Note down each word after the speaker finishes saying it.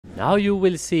Now you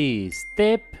will see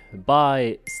step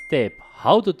by step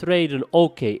how to trade on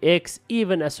OKX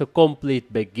even as a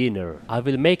complete beginner. I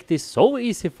will make this so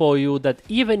easy for you that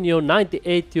even your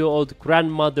 98-year-old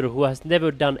grandmother who has never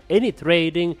done any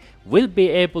trading will be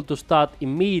able to start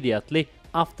immediately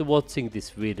after watching this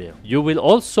video. You will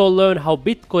also learn how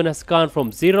Bitcoin has gone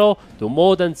from zero to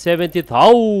more than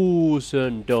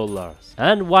 $70,000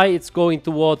 and why it's going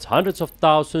towards hundreds of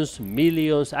thousands,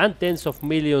 millions and tens of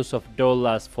millions of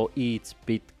dollars for each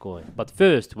Bitcoin. But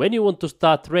first, when you want to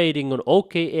start trading on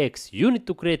OKX, you need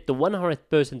to create the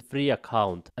 100% free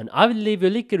account, and I will leave a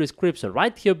link in the description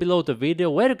right here below the video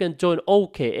where you can join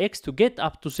OKX to get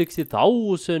up to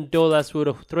 $60,000 worth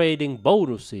of trading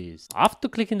bonuses. After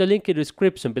clicking the link in the description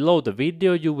below the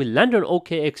video, you will land on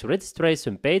OKX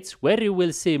registration page where you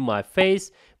will see my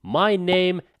face, my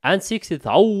name and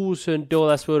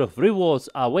 $60,000 worth of rewards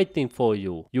are waiting for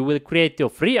you. You will create your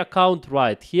free account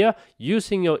right here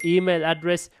using your email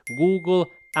address, Google,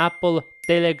 Apple,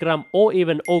 Telegram or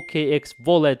even OKX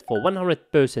wallet for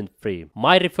 100% free.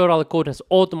 My referral code has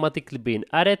automatically been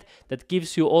added that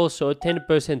gives you also a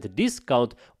 10%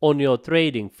 discount on your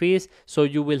trading fees, so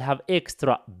you will have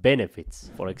extra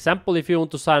benefits. For example, if you want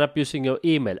to sign up using your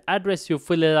email address, you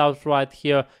fill it out right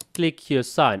here, click here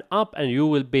sign up and you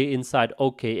will be inside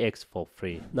OKX for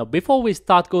free. Now before we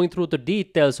start going through the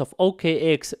details of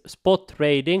OKX spot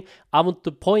trading, I want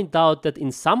to point out that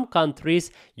in some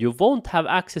countries you won't have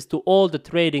access to all the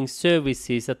trading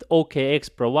services that OKX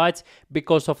provides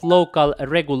because of local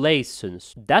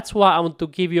regulations. That's why I want to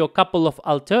give you a couple of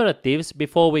alternatives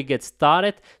before we get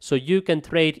started so you can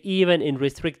trade even in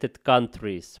restricted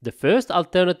countries. The first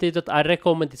alternative that I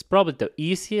recommend is probably the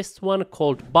easiest one,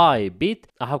 called BYBIT.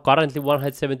 I have currently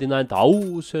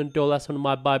 $179,000 on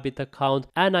my BYBIT account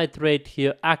and I trade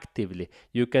here actively.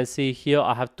 You can see here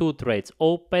I have 2 trades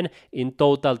open, in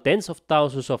total tens of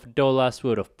thousands of dollars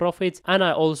worth of profits, and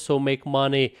I also make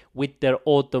money with their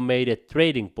automated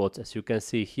trading bots. As you can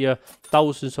see here,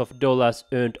 thousands of dollars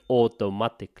earned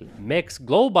automatically. MEX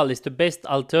Global is the best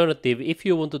alternative if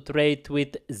you want to trade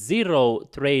with zero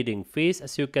trading fees.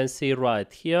 As you can see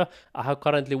right here, I have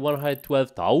currently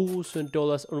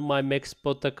 $112,000 on my MEX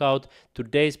Spot account.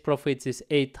 Today's profits is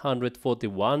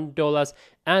 $841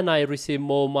 and I receive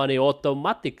more money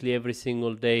automatically every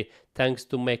single day thanks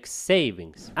to MEX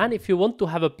savings. And if you want to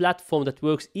have a platform that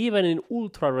works even in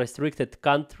ultra restricted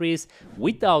countries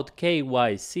without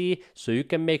KYC, so you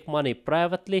can make money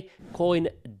privately,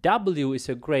 CoinW is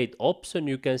a great option.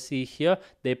 You can see here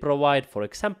they provide, for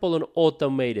example, an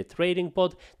automated trading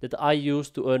bot that I use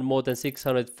to earn more than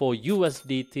 604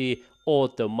 USDT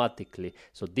automatically.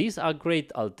 So these are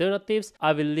great alternatives.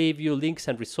 I will leave you links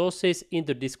and resources in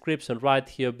the description right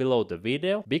here below the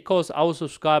video, because our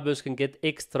subscribers can get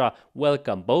extra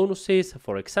welcome bonuses,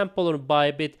 for example on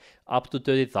BYBIT up to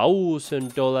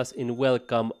 $30,000 in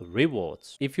welcome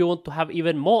rewards. If you want to have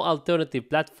even more alternative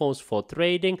platforms for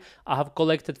trading, I have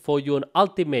collected for you an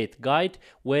ultimate guide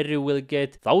where you will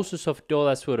get thousands of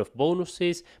dollars worth of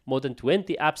bonuses, more than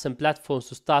 20 apps and platforms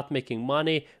to start making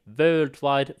money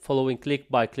worldwide following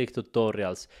click-by-click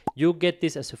tutorials. You get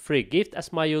this as a free gift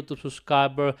as my YouTube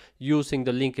subscriber using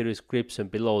the link in the description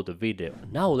below the video.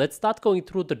 Now let's start going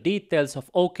through the details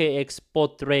of OKX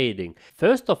spot trading.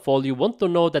 First of all, you want to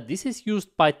know that this is used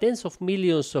by tens of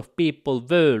millions of people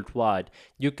worldwide.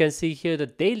 You can see here the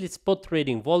daily spot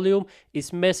trading volume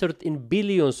is measured in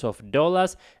billions of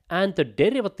dollars, and the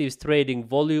derivatives trading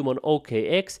volume on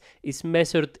OKX is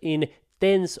measured in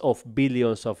tens of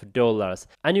billions of dollars.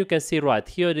 And you can see right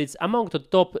here it's among the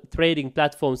top trading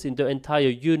platforms in the entire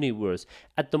universe.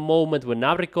 At the moment when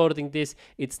I'm recording this,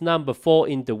 it's number 4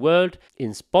 in the world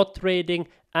in spot trading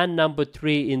and number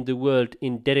 3 in the world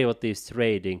in derivatives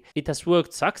trading. It has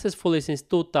worked successfully since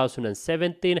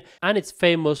 2017 and it's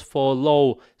famous for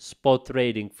low spot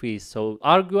trading fees. So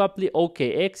arguably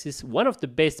OKX is one of the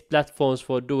best platforms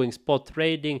for doing spot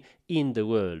trading in the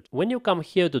world. When you come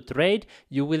here to trade,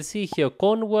 you will see here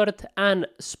convert and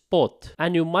spot,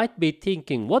 and you might be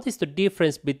thinking what is the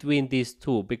difference between these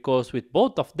two, because with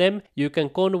both of them you can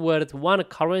convert one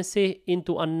currency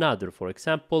into another, for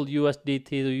example USDT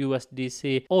to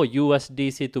USDC or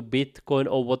USDC to Bitcoin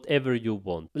or whatever you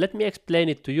want. Let me explain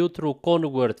it to you through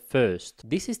convert first.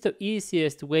 This is the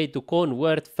easiest way to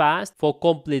convert fast for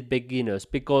complete beginners,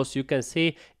 because you can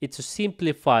see it's a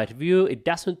simplified view. It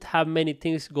doesn't have many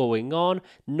things going on,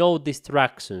 no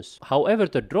distractions. However,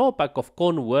 the drawback of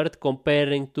convert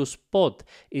comparing to spot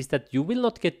is that you will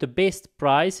not get the best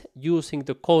price using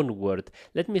the convert.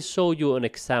 Let me show you an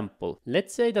example.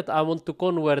 Let's say that I want to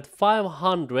convert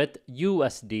 500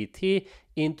 USDT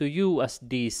into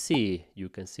USDC, you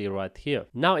can see right here.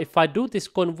 Now if I do this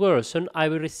conversion, I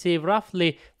will receive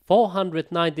roughly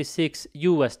 496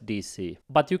 USDC.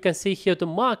 But you can see here the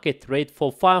market rate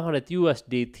for 500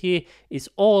 USDT is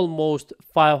almost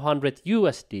 500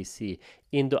 USDC.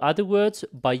 In other words,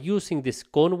 by using this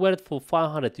convert for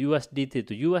 500 USDT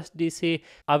to USDC,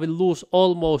 I will lose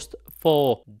almost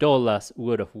 $4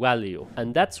 worth of value.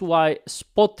 And that's why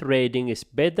spot trading is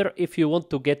better if you want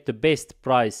to get the best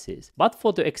prices. But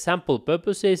for the example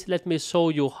purposes, let me show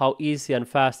you how easy and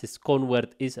fast this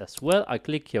convert is as well. I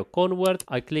click here convert,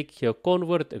 I click here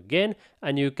convert again,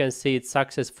 and you can see it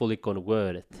successfully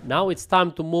converted. Now it's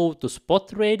time to move to spot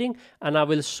trading, and I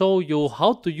will show you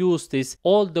how to use this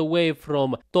all the way from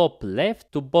top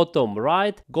left to bottom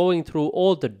right, going through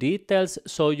all the details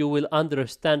so you will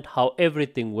understand how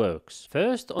everything works.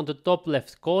 First, on the top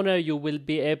left corner, you will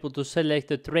be able to select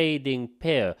the trading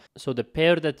pair. So the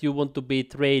pair that you want to be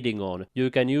trading on. You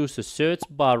can use the search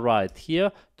bar right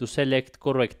here to select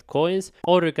correct coins,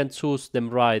 or you can choose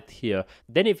them right here.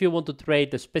 Then if you want to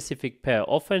trade a specific pair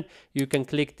often, you can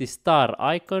click the star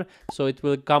icon, so it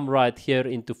will come right here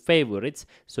into favorites,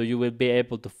 so you will be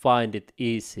able to find it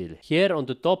easily. Here on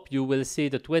the top you will see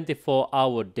the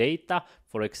 24-hour data,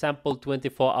 for example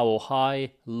 24-hour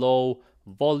high, low,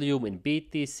 volume in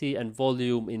BTC and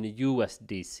volume in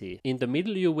USDC. In the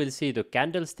middle you will see the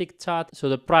candlestick chart, so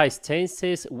the price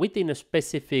changes within a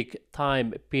specific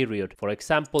time period. For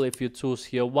example, if you choose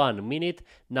here 1 minute,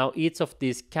 now each of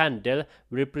these candle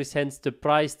represents the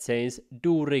price change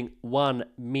during 1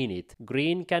 minute.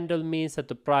 Green candle means that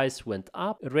the price went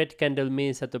up, red candle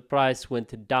means that the price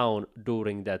went down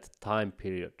during that time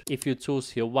period. If you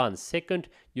choose here 1 second,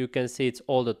 you can see it's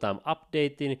all the time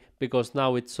updating, because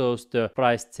now it shows the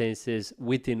price changes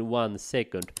within 1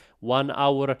 second. 1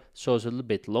 hour shows a little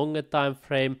bit longer time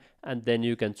frame, and then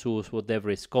you can choose whatever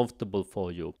is comfortable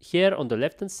for you. Here on the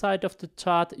left hand side of the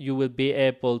chart you will be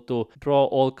able to draw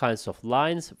all kinds of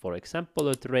lines. For example,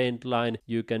 a trend line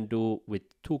you can do with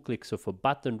 2 clicks of a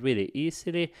button really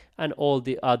easily, and all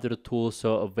the other tools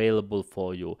are available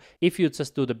for you. If you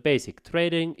just do the basic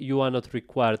trading, you are not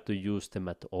required to use them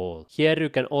at all. Here you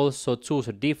can also choose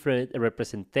a different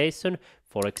representation,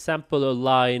 for example a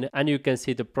line, and you can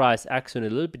see the price action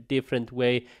in a little bit different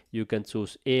way. You can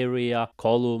choose area,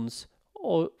 columns,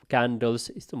 or candles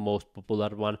is the most popular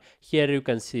one. Here you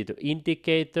can see the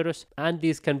indicators, and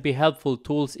these can be helpful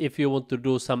tools if you want to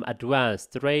do some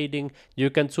advanced trading. You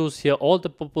can choose here all the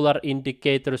popular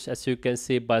indicators, as you can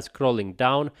see by scrolling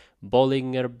down: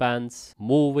 Bollinger Bands,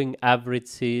 moving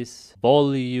averages,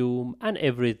 volume, and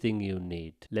everything you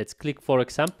need. Let's click for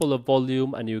example a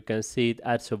volume, and you can see it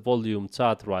adds a volume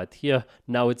chart right here.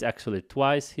 Now it's actually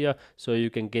twice here, so you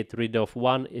can get rid of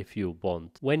one if you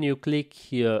want. When you click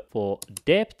here for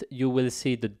depth, you will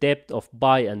see the depth of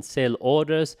buy and sell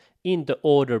orders in the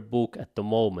order book at the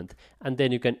moment, and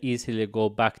then you can easily go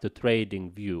back to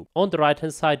trading view. On the right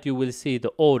hand side you will see the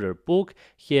order book.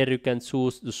 Here you can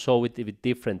choose to show it with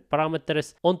different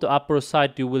parameters. On the upper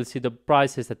side you will see the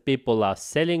prices that people are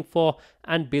selling for,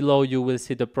 and below you will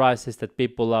see the prices that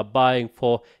people are buying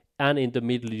for, and in the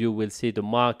middle you will see the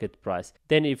market price.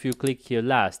 Then if you click here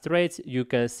last trades, you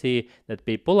can see that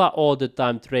people are all the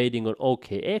time trading on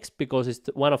OKX, because it's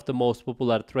one of the most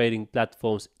popular trading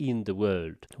platforms in the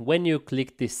world. When you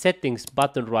click the settings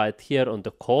button right here on the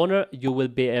corner, you will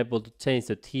be able to change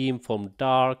the theme from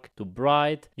dark to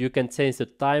bright. You can change the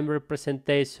time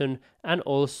representation, and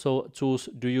also choose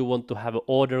do you want to have an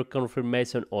order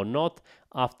confirmation or not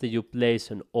after you place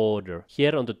an order.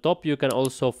 Here on the top you can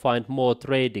also find more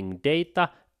trading data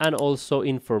and also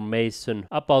information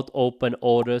about open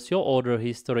orders, your order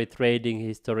history, trading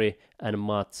history, and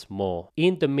much more.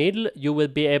 In the middle you will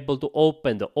be able to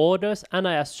open the orders, and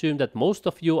I assume that most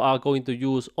of you are going to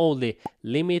use only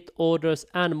limit orders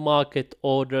and market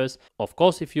orders. Of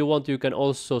course, if you want, you can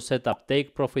also set up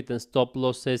take profit and stop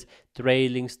losses,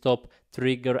 trailing stop,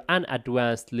 trigger, and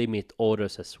advanced limit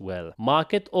orders as well.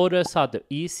 Market orders are the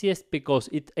easiest because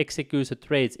it executes the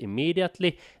trades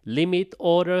immediately. Limit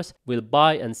orders will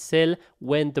buy and sell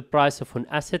when the price of an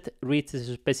asset reaches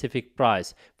a specific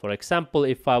price. For example,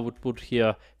 if I would put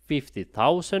here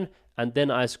 50,000 and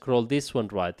then I scroll this one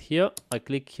right here, I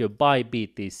click here buy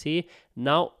BTC.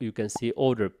 Now you can see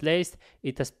order placed.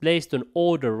 It has placed an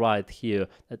order right here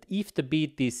that if the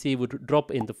BTC would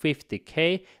drop into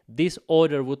 50k, this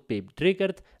order would be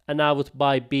triggered and I would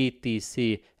buy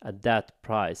BTC at that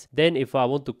price. Then if I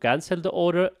want to cancel the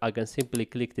order, I can simply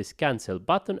click this cancel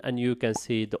button and you can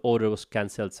see the order was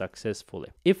cancelled successfully.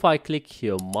 If I click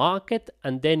here market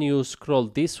and then you scroll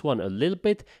this one a little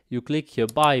bit, you click here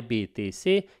buy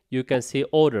BTC, you can see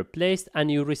order placed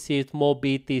and you received more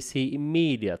BTC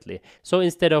immediately. So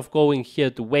instead of going here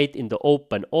to wait in the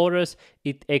open orders,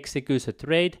 it executes a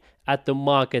trade at the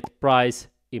market price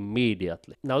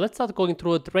immediately. Now let's start going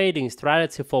through a trading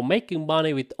strategy for making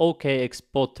money with OKX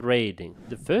Spot trading.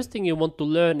 The first thing you want to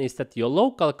learn is that your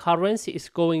local currency is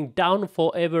going down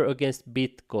forever against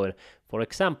Bitcoin. For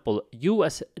example,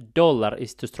 US dollar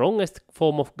is the strongest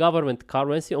form of government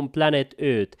currency on planet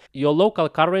Earth. Your local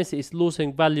currency is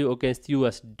losing value against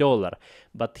US dollar.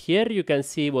 But here you can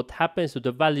see what happens to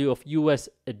the value of US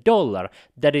dollar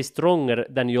that is stronger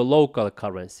than your local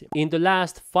currency. In the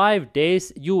last 5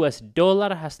 days, US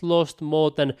dollar has lost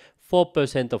more than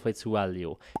 4% of its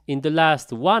value. In the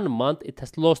last 1 month, it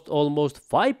has lost almost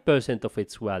 5% of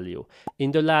its value.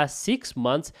 In the last 6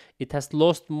 months, it has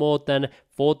lost more than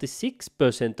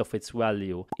 46% of its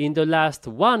value. In the last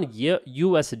 1 year,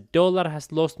 US dollar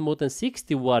has lost more than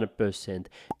 61%.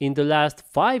 In the last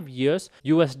 5 years,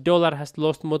 US dollar has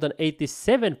lost more than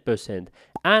 87%.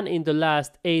 And in the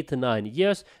last 8-9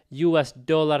 years, US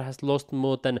dollar has lost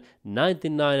more than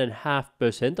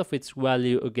 99.5% of its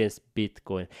value against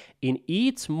Bitcoin. In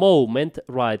each moment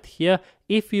right here,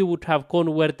 if you would have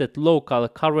converted local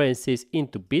currencies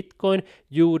into Bitcoin,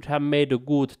 you would have made a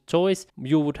good choice.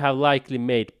 You would have likely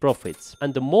made profits.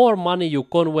 And the more money you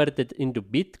converted into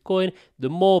Bitcoin, the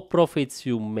more profits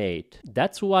you made.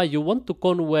 That's why you want to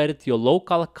convert your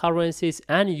local currencies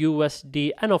and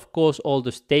USD and of course all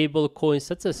the stable coins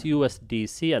such as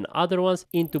USDC and other ones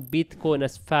into Bitcoin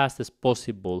as fast as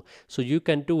possible. So you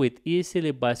can do it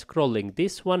easily by scrolling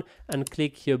this one and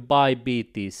click here buy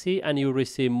BTC and you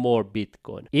receive more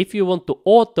Bitcoin. If you want to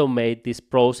automate this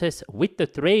process with the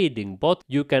trading bot,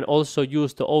 you can also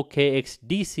use the OKX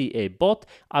DCA bot.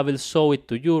 I will show it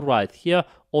to you right here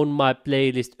on my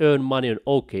playlist Earn Money on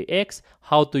OKX,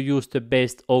 how to use the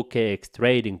best OKX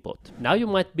trading bot. Now you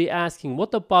might be asking,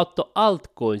 what about the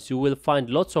altcoins? You will find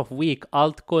lots of weak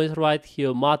altcoins right here,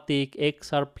 Matic,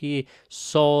 XRP,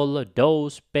 Sol,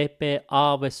 Doge, Pepe,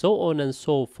 Aave, so on and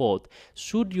so forth.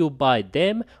 Should you buy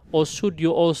them or should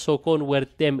you also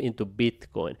convert them into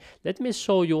Bitcoin? Let me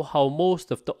show you how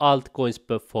most of the altcoins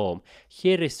perform.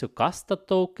 Here is a Casta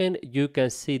token. You can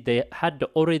see they had the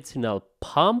original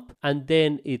pump and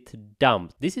then it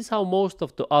dumped. This is how most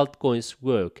of the altcoins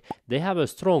work. They have a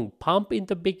strong pump in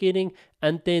the beginning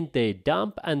and then they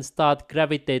dump and start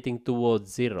gravitating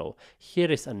towards zero.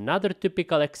 Here is another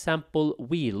typical example,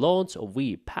 WeLaunch or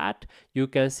WePad. You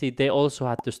can see they also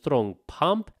had a strong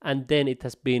pump and then it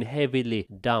has been heavily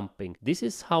dumping. This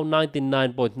is how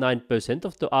 99.9%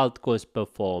 of the altcoins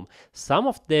perform. Some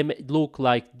of them look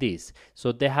like this.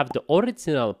 So they have the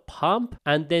original pump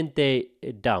and then they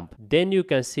dump. Then you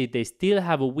can see they still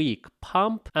have a weak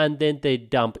pump and then they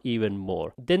dump even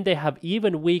more. Then they have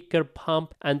even weaker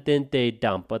pump and then they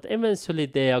dump, but eventually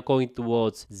they are going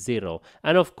towards zero.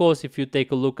 And of course, if you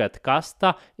take a look at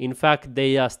Casta, in fact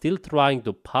they are still trying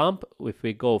to pump. If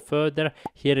we go further,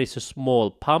 here is a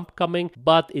small pump coming,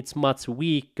 but it's much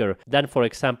weaker than, for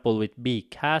example, with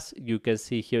BCash. You can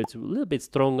see here it's a little bit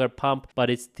stronger pump, but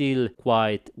it's still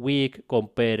quite weak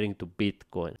comparing to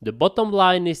Bitcoin. The bottom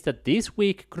line is that these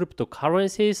weak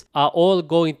cryptocurrencies are all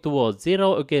going towards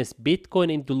zero against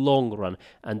Bitcoin in the long run,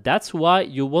 and that's why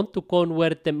you want to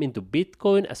convert them into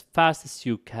Bitcoin as fast as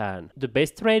you can. The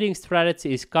best trading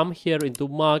strategy is come here into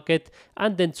market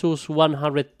and then choose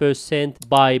 100%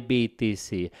 buy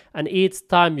BTC, and each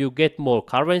time you get more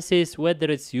currencies, whether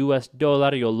it's US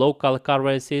dollar, your local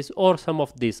currencies or some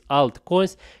of these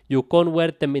altcoins, you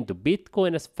convert them into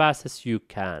Bitcoin as fast as you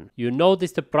can. You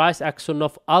notice the price action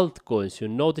of altcoins, you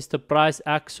notice the price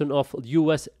action of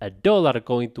US dollar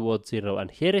going towards zero, and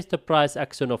here is the price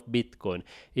action of Bitcoin.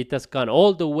 It has gone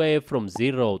all the way from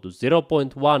 0 to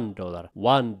 $0.1, $1,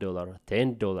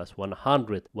 $10,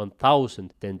 100,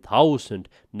 1000, 10,000.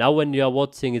 Now when you are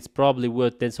watching, it's probably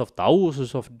worth tens of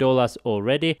thousands of dollars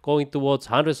already, going towards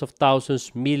hundreds of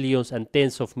thousands, millions and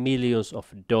tens of millions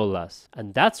of dollars.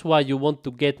 And that's why you want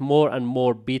to get more and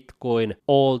more Bitcoin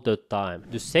all the time.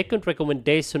 The second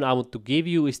recommendation I want to give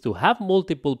you is to have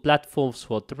multiple platforms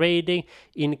for trading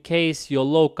in case your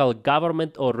local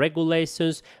government or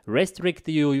regulations restrict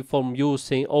you from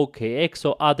using OKX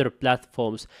or other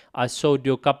platforms. I showed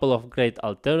you a couple of great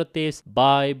alternatives,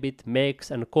 BYBIT,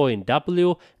 MEX and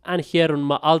CoinW. And here on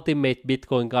my ultimate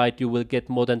Bitcoin guide you will get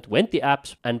more than 20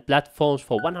 apps and platforms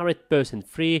for 100%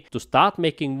 free to start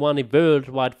making money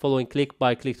worldwide following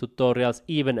click-by-click tutorials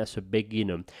even as a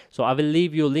beginner. So I will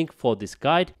leave you a link for this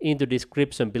guide in the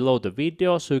description below the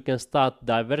video so you can start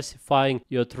diversifying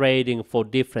your trading for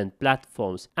different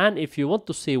platforms. And if you want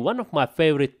to see one of my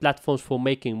favorite platforms for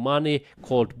making money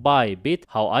called BYBIT,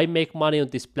 how I make money on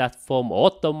this platform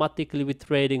automatically with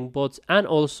trading bots and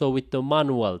also with the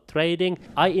manual trading,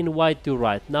 I invite you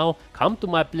right now, come to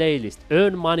my playlist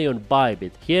Earn Money on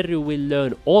BYBIT. Here you will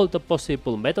learn all the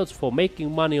possible methods for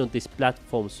making money on this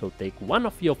platform. So take one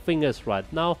of your fingers right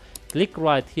now, click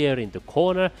right here in the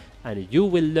corner and you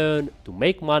will learn to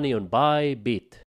make money on BYBIT.